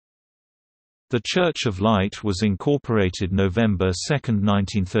The Church of Light was incorporated November 2,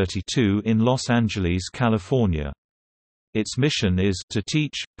 1932 in Los Angeles, California. Its mission is to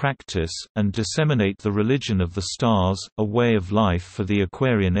teach, practice, and disseminate the religion of the stars, a way of life for the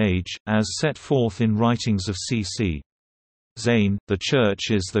Aquarian Age, as set forth in writings of C.C. Zane. The Church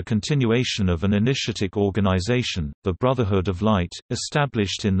is the continuation of an initiatic organization, the Brotherhood of Light,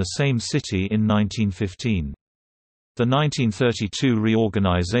 established in the same city in 1915. The 1932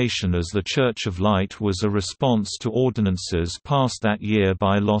 reorganization as the Church of Light was a response to ordinances passed that year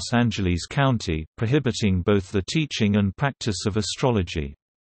by Los Angeles County, prohibiting both the teaching and practice of astrology.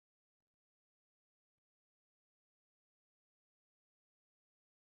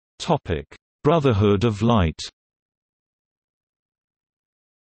 Brotherhood of Light.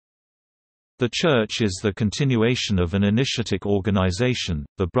 The Church is the continuation of an initiatic organization,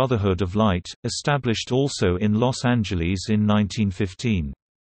 the Brotherhood of Light, established also in Los Angeles in 1915.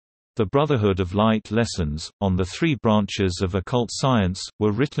 The Brotherhood of Light lessons, on the three branches of occult science,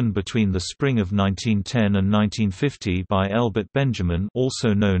 were written between the spring of 1910 and 1950 by Elbert Benjamin,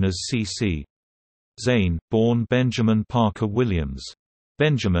 also known as C.C. Zane, born Benjamin Parker Williams.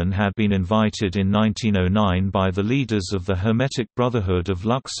 Benjamin had been invited in 1909 by the leaders of the Hermetic Brotherhood of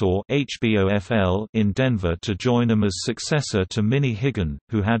Luxor (HBOFL) in Denver to join them as successor to Minnie Higgin,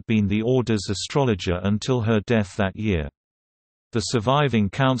 who had been the Order's astrologer until her death that year. The surviving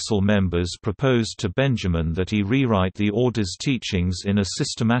council members proposed to Benjamin that he rewrite the Order's teachings in a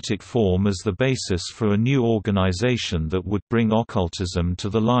systematic form as the basis for a new organization that would bring occultism to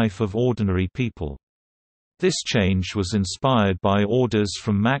the life of ordinary people. This change was inspired by orders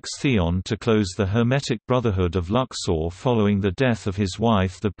from Max Theon to close the Hermetic Brotherhood of Luxor following the death of his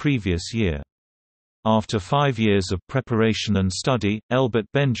wife the previous year. After 5 years of preparation and study, Elbert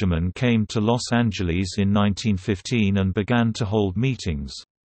Benjamin came to Los Angeles in 1915 and began to hold meetings.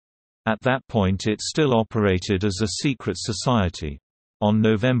 At that point it still operated as a secret society. On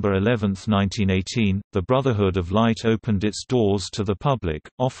November 11, 1918, the Brotherhood of Light opened its doors to the public,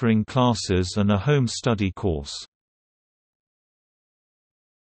 offering classes and a home study course.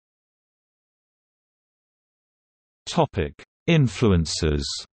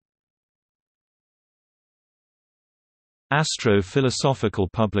 Influences. Astro-Philosophical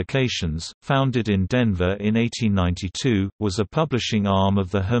Publications, founded in Denver in 1892, was a publishing arm of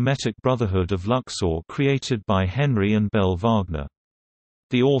the Hermetic Brotherhood of Luxor created by Henry and Belle Wagner.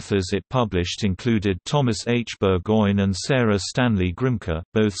 The authors it published included Thomas H. Burgoyne and Sarah Stanley Grimke,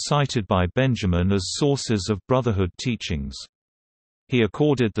 both cited by Benjamin as sources of Brotherhood teachings. He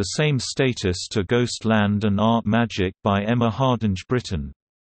accorded the same status to Ghost Land and Art Magic by Emma Hardinge Britton.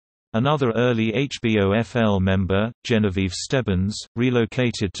 Another early HBOFL member, Genevieve Stebbins,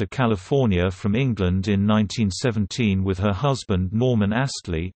 relocated to California from England in 1917 with her husband Norman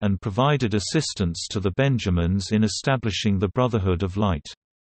Astley, and provided assistance to the Benjamins in establishing the Brotherhood of Light.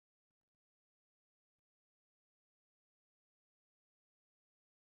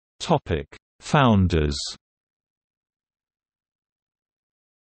 Founders.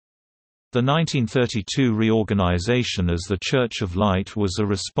 The 1932 reorganization as the Church of Light was a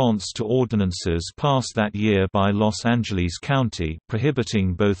response to ordinances passed that year by Los Angeles County,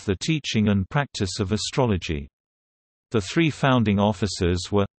 prohibiting both the teaching and practice of astrology. The three founding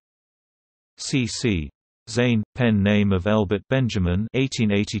officers were C.C. Zane, pen name of Elbert Benjamin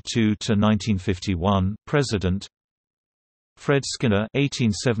 (1882–1951), President; Fred Skinner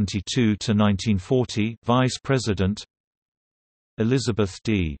 (1872–1940), Vice President; Elizabeth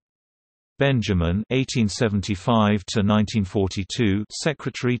D. Benjamin (1875–1942),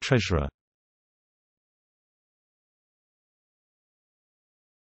 Secretary-Treasurer.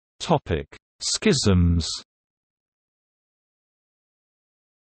 Topic: Schisms.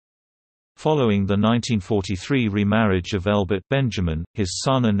 Following the 1943 remarriage of Elbert Benjamin, his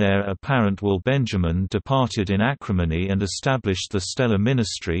son and heir apparent Will Benjamin departed in acrimony and established the Stellar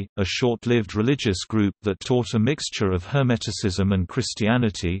Ministry, a short-lived religious group that taught a mixture of Hermeticism and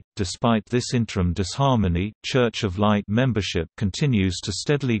Christianity. Despite this interim disharmony, Church of Light membership continues to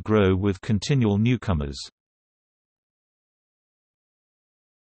steadily grow with continual newcomers.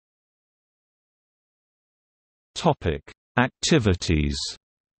 Topic: Activities.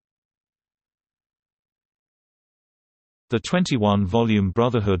 The 21-volume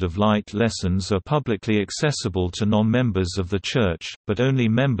Brotherhood of Light lessons are publicly accessible to non-members of the Church, but only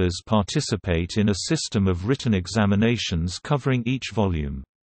members participate in a system of written examinations covering each volume.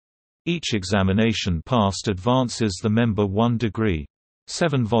 Each examination passed advances the member 1 degree.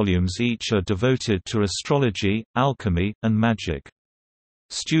 7 volumes each are devoted to astrology, alchemy, and magic.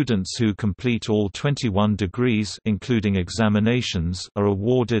 Students who complete all 21 degrees including examinations are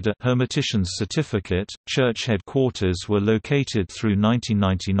awarded a Hermitician's Certificate. Church headquarters were located through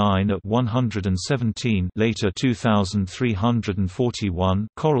 1999 at 117, later 2341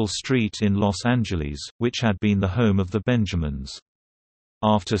 Coral Street in Los Angeles, which had been the home of the Benjamins.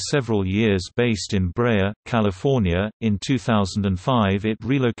 After several years based in Brea, California, in 2005 it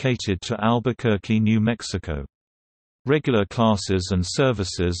relocated to Albuquerque, New Mexico. Regular classes and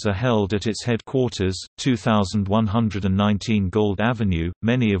services are held at its headquarters, 2119 Gold Avenue,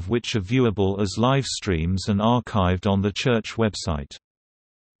 many of which are viewable as live streams and archived on the church website.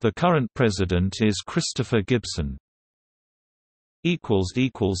 The current president is Christopher Gibson.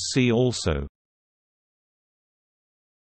 See also